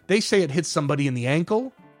later, they say it hit somebody in the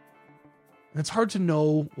ankle. And it's hard to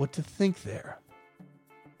know what to think there.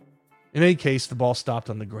 In any case, the ball stopped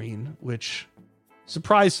on the green, which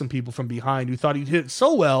surprised some people from behind who thought he'd hit it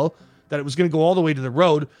so well that it was going to go all the way to the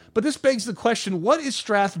road. But this begs the question, what is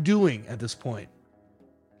Strath doing at this point?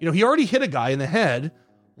 He already hit a guy in the head.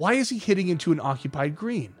 Why is he hitting into an occupied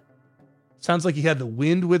green? Sounds like he had the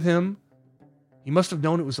wind with him. He must have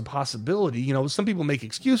known it was a possibility. You know, some people make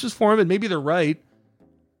excuses for him, and maybe they're right,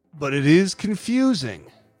 but it is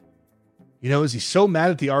confusing. You know, is he so mad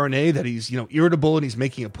at the RNA that he's, irritable and he's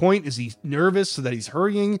making a point? Is he nervous so that he's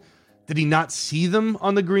hurrying? Did he not see them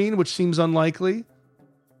on the green, which seems unlikely?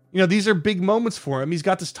 These are big moments for him. He's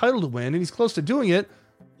got this title to win, and he's close to doing it.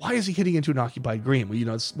 Why is he hitting into an occupied green?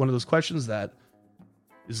 Well, it's one of those questions that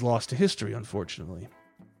is lost to history, unfortunately.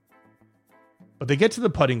 But they get to the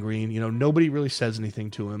putting green. Nobody really says anything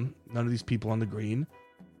to him. None of these people on the green.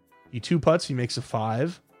 He two putts. He makes a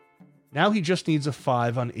 5. Now he just needs a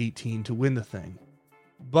 5 on 18 to win the thing.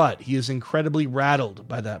 But he is incredibly rattled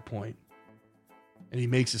by that point. And he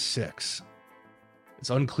makes a 6. It's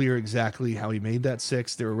unclear exactly how he made that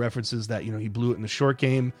 6. There were references that, he blew it in the short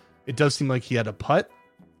game. It does seem like he had a putt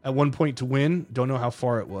at one point to win. Don't know how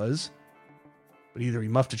far it was. But either he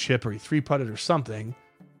muffed a chip or he 3-putted or something.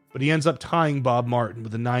 But he ends up tying Bob Martin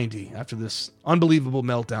with a 90 after this unbelievable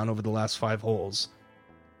meltdown over the last 5 holes.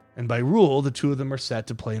 And by rule, the two of them are set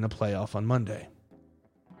to play in a playoff on Monday.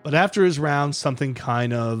 But after his round, something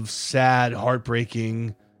kind of sad,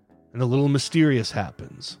 heartbreaking, and a little mysterious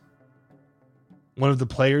happens. One of the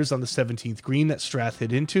players on the 17th green that Strath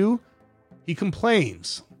hit into, he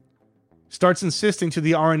complains. Starts insisting to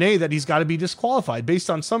the RNA that he's got to be disqualified based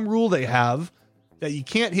on some rule they have that you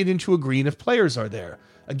can't hit into a green if players are there.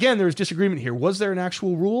 Again, there's disagreement here. Was there an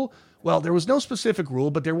actual rule? Well, there was no specific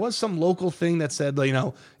rule, but there was some local thing that said,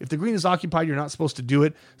 if the green is occupied, you're not supposed to do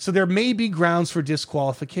it. So there may be grounds for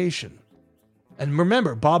disqualification. And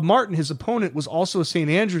remember, Bob Martin, his opponent, was also a St.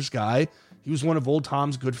 Andrews guy. He was one of Old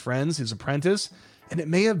Tom's good friends, his apprentice. And it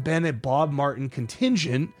may have been a Bob Martin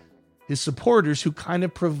contingent, his supporters, who kind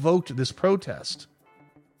of provoked this protest.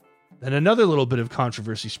 Then another little bit of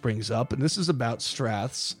controversy springs up, and this is about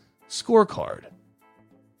Strath's scorecard.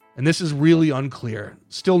 And this is really unclear.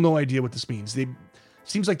 Still no idea what this means.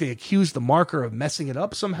 Seems like they accused the marker of messing it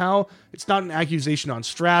up somehow. It's not an accusation on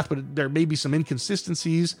Strath, but there may be some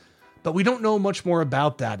inconsistencies. But we don't know much more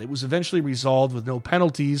about that. It was eventually resolved with no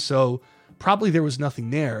penalties, so probably there was nothing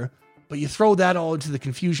there. But you throw that all into the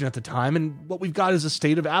confusion at the time, and what we've got is a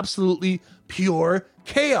state of absolutely pure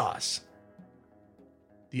chaos.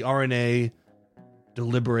 The RNA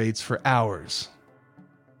deliberates for hours.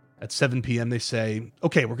 At 7 p.m., they say,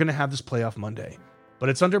 okay, we're going to have this playoff Monday, but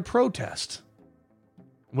it's under protest.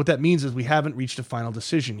 And what that means is we haven't reached a final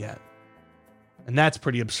decision yet. And that's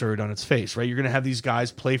pretty absurd on its face, right? You're going to have these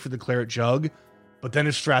guys play for the claret jug, but then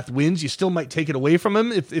if Strath wins, you still might take it away from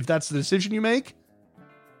him if that's the decision you make.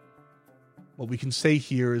 What we can say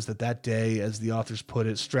here is that day, as the authors put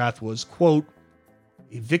it, Strath was, quote,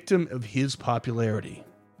 a victim of his popularity.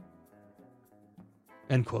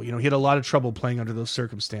 End quote. He had a lot of trouble playing under those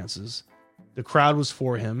circumstances. The crowd was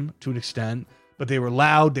for him to an extent, but they were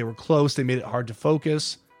loud, they were close, they made it hard to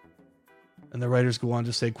focus. And the writers go on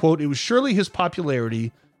to say, quote, it was surely his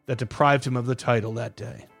popularity that deprived him of the title that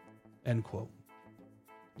day. End quote.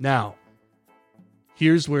 Now,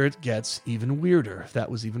 here's where it gets even weirder, if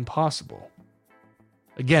that was even possible.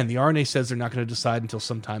 Again, the RNA says they're not going to decide until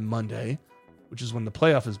sometime Monday, which is when the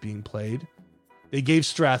playoff is being played. They gave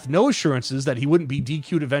Strath no assurances that he wouldn't be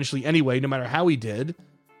DQ'd eventually anyway, no matter how he did.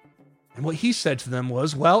 And what he said to them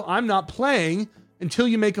was, well, I'm not playing until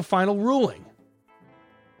you make a final ruling.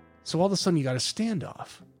 So all of a sudden you got a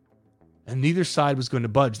standoff. And neither side was going to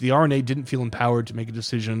budge. The RNA didn't feel empowered to make a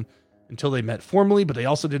decision until they met formally, but they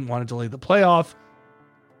also didn't want to delay the playoff.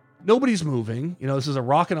 Nobody's moving. This is a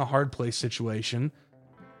rock and a hard place situation.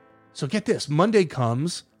 So get this, Monday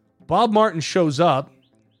comes, Bob Martin shows up,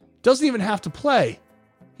 doesn't even have to play.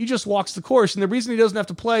 He just walks the course, and the reason he doesn't have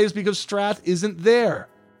to play is because Strath isn't there.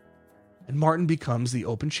 And Martin becomes the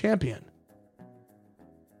Open champion.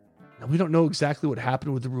 Now, we don't know exactly what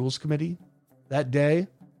happened with the rules committee that day,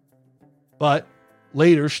 but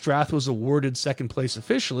later Strath was awarded second place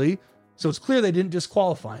officially, so it's clear they didn't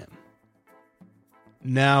disqualify him.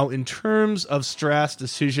 Now, in terms of Strath's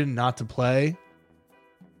decision not to play,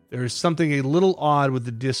 there is something a little odd with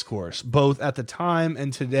the discourse, both at the time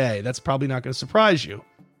and today. That's probably not going to surprise you.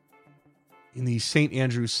 In the St.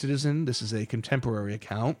 Andrews Citizen, this is a contemporary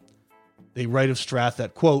account, they write of Strath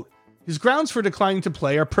that, quote, his grounds for declining to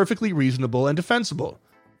play are perfectly reasonable and defensible.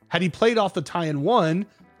 Had he played off the tie and won,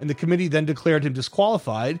 and the committee then declared him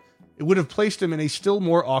disqualified, it would have placed him in a still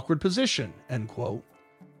more awkward position, end quote.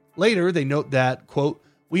 Later, they note that, quote,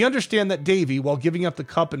 we understand that Davie, while giving up the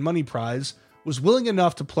cup and money prize, was willing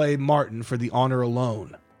enough to play Martin for the honor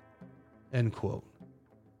alone, end quote.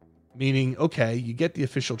 Meaning, okay, you get the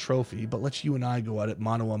official trophy, but let's you and I go at it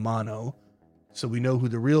mano a mano so we know who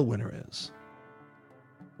the real winner is.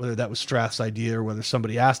 whether that was Strath's idea or whether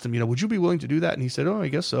somebody asked him, would you be willing to do that? And he said, oh, I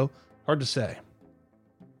guess so. Hard to say.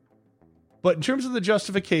 But in terms of the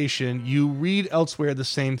justification, you read elsewhere the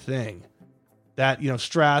same thing. That,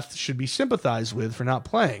 Strath should be sympathized with for not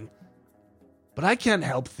playing. But I can't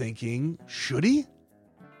help thinking, should he?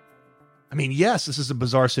 I mean, yes, this is a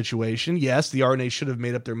bizarre situation. Yes, the RNA should have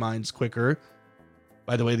made up their minds quicker.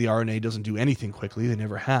 By the way, the RNA doesn't do anything quickly. They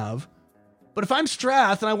never have. But if I'm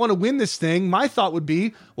Strath and I want to win this thing, my thought would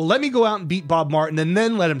be, well, let me go out and beat Bob Martin and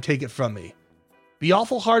then let him take it from me. Be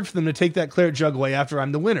awful hard for them to take that claret jug away after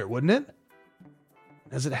I'm the winner, wouldn't it?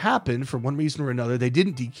 As it happened, for one reason or another, they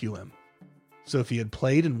didn't DQ him. So if he had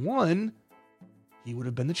played and won, he would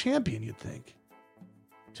have been the champion, you'd think.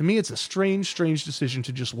 To me, it's a strange decision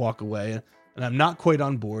to just walk away, and I'm not quite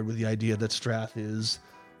on board with the idea that Strath is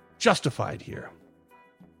justified here.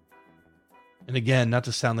 And again, not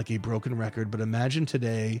to sound like a broken record, but imagine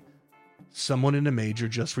today someone in a major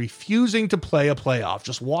just refusing to play a playoff,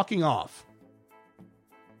 just walking off.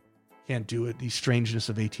 Can't do it. The strangeness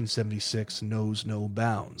of 1876 knows no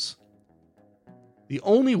bounds. The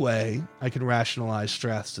only way I can rationalize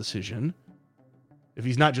Strath's decision, if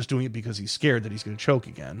he's not just doing it because he's scared that he's going to choke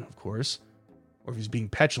again, of course, or if he's being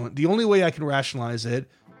petulant, the only way I can rationalize it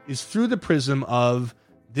is through the prism of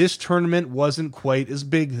this tournament wasn't quite as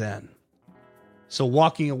big then. So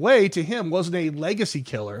walking away to him wasn't a legacy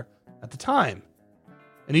killer at the time.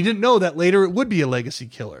 And he didn't know that later it would be a legacy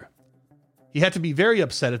killer. He had to be very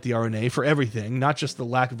upset at the RNA for everything, not just the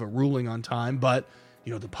lack of a ruling on time, but,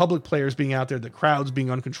 the public players being out there, the crowds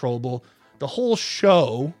being uncontrollable, the whole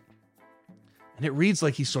show. And it reads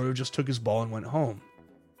like he sort of just took his ball and went home.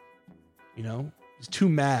 He's too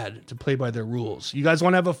mad to play by their rules. You guys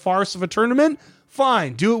want to have a farce of a tournament?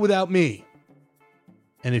 Fine, do it without me.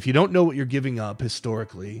 And if you don't know what you're giving up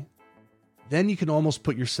historically, then you can almost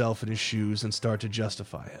put yourself in his shoes and start to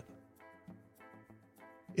justify it.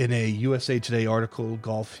 In a USA Today article,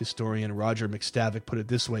 golf historian Roger McStavick put it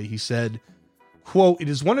this way. He said, quote, "It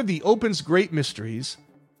is one of the Open's great mysteries.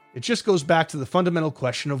 It just goes back to the fundamental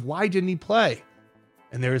question of why didn't he play?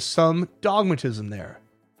 And there is some dogmatism there.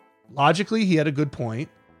 Logically, he had a good point.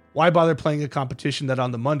 Why bother playing a competition that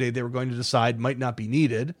on the Monday they were going to decide might not be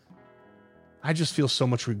needed? I just feel so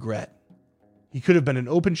much regret. He could have been an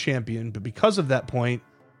Open champion, but because of that point,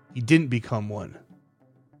 he didn't become one.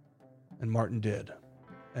 And Martin did."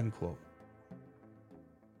 End quote.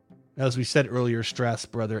 Now, as we said earlier, Strath's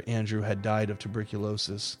brother Andrew had died of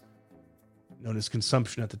tuberculosis, known as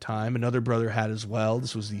consumption at the time. Another brother had as well.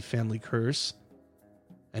 This was the family curse.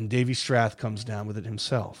 And Davie Strath comes down with it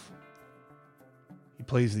himself. He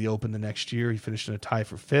plays the Open the next year. He finished in a tie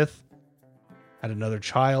for 5th, had another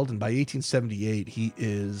child, and by 1878, he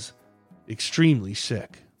is extremely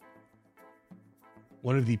sick.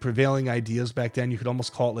 One of the prevailing ideas back then, you could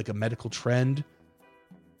almost call it like a medical trend,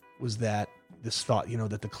 was that this thought,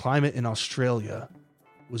 that the climate in Australia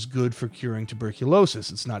was good for curing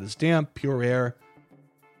tuberculosis. It's not as damp, pure air.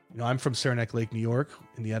 I'm from Saranac Lake, New York,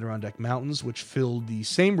 in the Adirondack Mountains, which filled the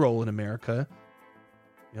same role in America.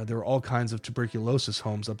 There were all kinds of tuberculosis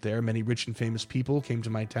homes up there. Many rich and famous people came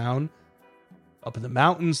to my town. Up in the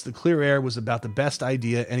mountains, the clear air was about the best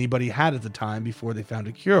idea anybody had at the time before they found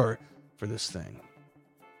a cure for this thing.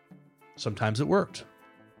 Sometimes it worked.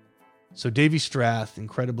 So Davie Strath,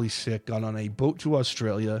 incredibly sick, got on a boat to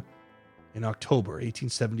Australia in October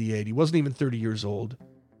 1878. He wasn't even 30 years old.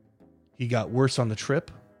 He got worse on the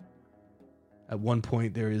trip. At one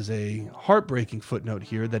point, there is a heartbreaking footnote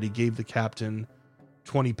here that he gave the captain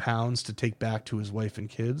 20 pounds to take back to his wife and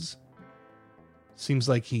kids. Seems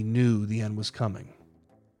like he knew the end was coming.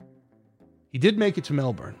 He did make it to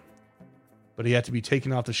Melbourne, but he had to be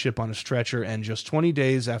taken off the ship on a stretcher, and just 20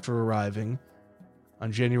 days after arriving,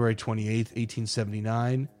 on January 28th,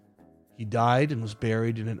 1879, he died and was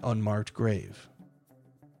buried in an unmarked grave.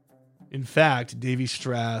 In fact, Davie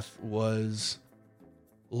Strath was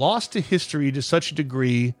lost to history to such a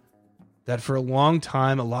degree that for a long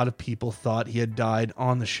time, a lot of people thought he had died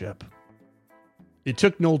on the ship. It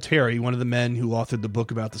took Noel Terry, one of the men who authored the book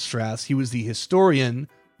about the Straths. He was the historian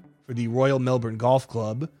for the Royal Melbourne Golf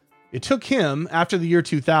Club. It took him, after the year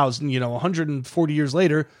 2000, 140 years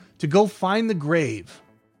later, to go find the grave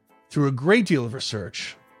through a great deal of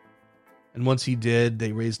research. And once he did,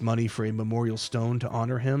 they raised money for a memorial stone to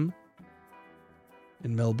honor him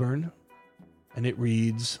in Melbourne. And it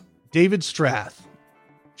reads, David Strath,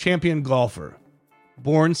 champion golfer,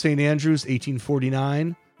 born St. Andrews,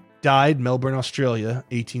 1849, died Melbourne, Australia,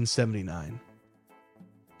 1879.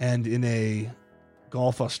 And in a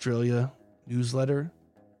Golf Australia newsletter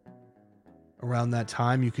around that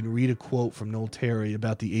time, you can read a quote from Noel Terry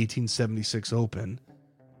about the 1876 Open.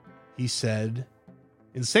 he said,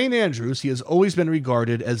 "In St. Andrews, he has always been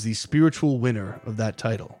regarded as the spiritual winner of that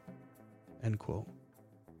title." End quote.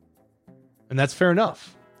 And that's fair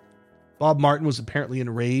enough. Bob Martin was apparently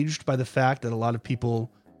enraged by the fact that a lot of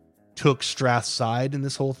people took Strath's side in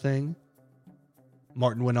this whole thing.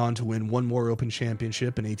 Martin went on to win one more Open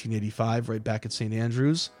Championship in 1885, right back at St.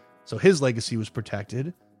 Andrews, so his legacy was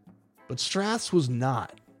protected. But Strath's was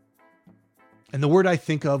not. And the word I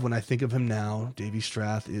think of when I think of him now, Davie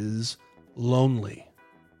Strath, is lonely.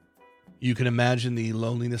 You can imagine the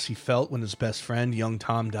loneliness he felt when his best friend, young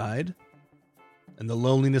Tom, died. And the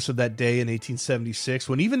loneliness of that day in 1876,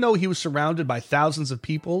 when even though he was surrounded by thousands of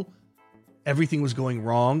people, everything was going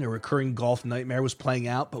wrong. A recurring golf nightmare was playing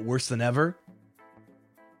out, but worse than ever.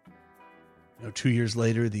 2 years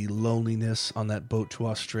later, the loneliness on that boat to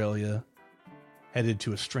Australia, headed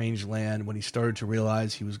to a strange land when he started to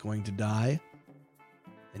realize he was going to die.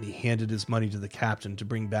 And he handed his money to the captain to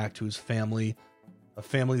bring back to his family, a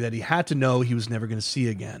family that he had to know he was never going to see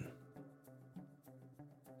again.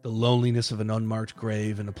 The loneliness of an unmarked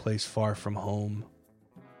grave in a place far from home.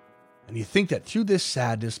 And you think that through this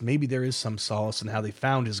sadness, maybe there is some solace in how they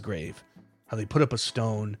found his grave, how they put up a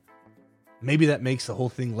stone. Maybe that makes the whole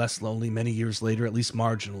thing less lonely many years later, at least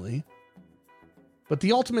marginally. But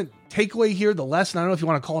the ultimate takeaway here, the lesson, I don't know if you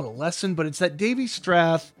want to call it a lesson, but it's that Davie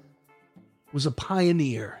Strath was a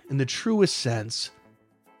pioneer in the truest sense,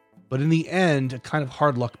 but in the end, a kind of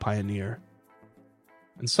hard luck pioneer.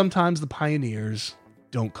 And sometimes the pioneers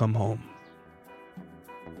don't come home.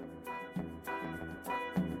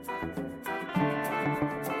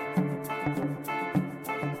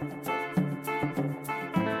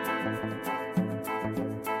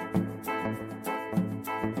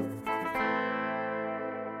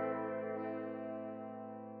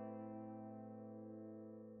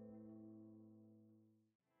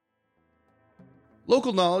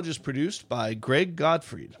 Local Knowledge is produced by Greg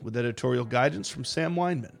Gottfried with editorial guidance from Sam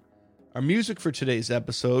Weinman. Our music for today's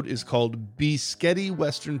episode is called Be Sketty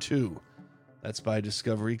Western 2. That's by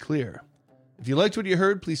Discovery Clear. If you liked what you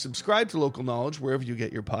heard, please subscribe to Local Knowledge wherever you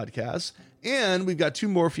get your podcasts. And we've got 2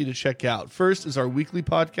 more for you to check out. First is our weekly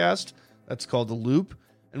podcast. That's called The Loop.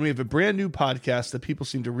 And we have a brand new podcast that people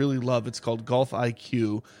seem to really love. It's called Golf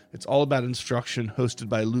IQ. It's all about instruction, hosted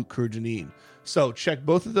by Luke Kurjanine. So check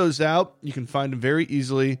both of those out. You can find them very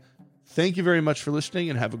easily. Thank you very much for listening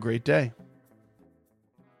and have a great day.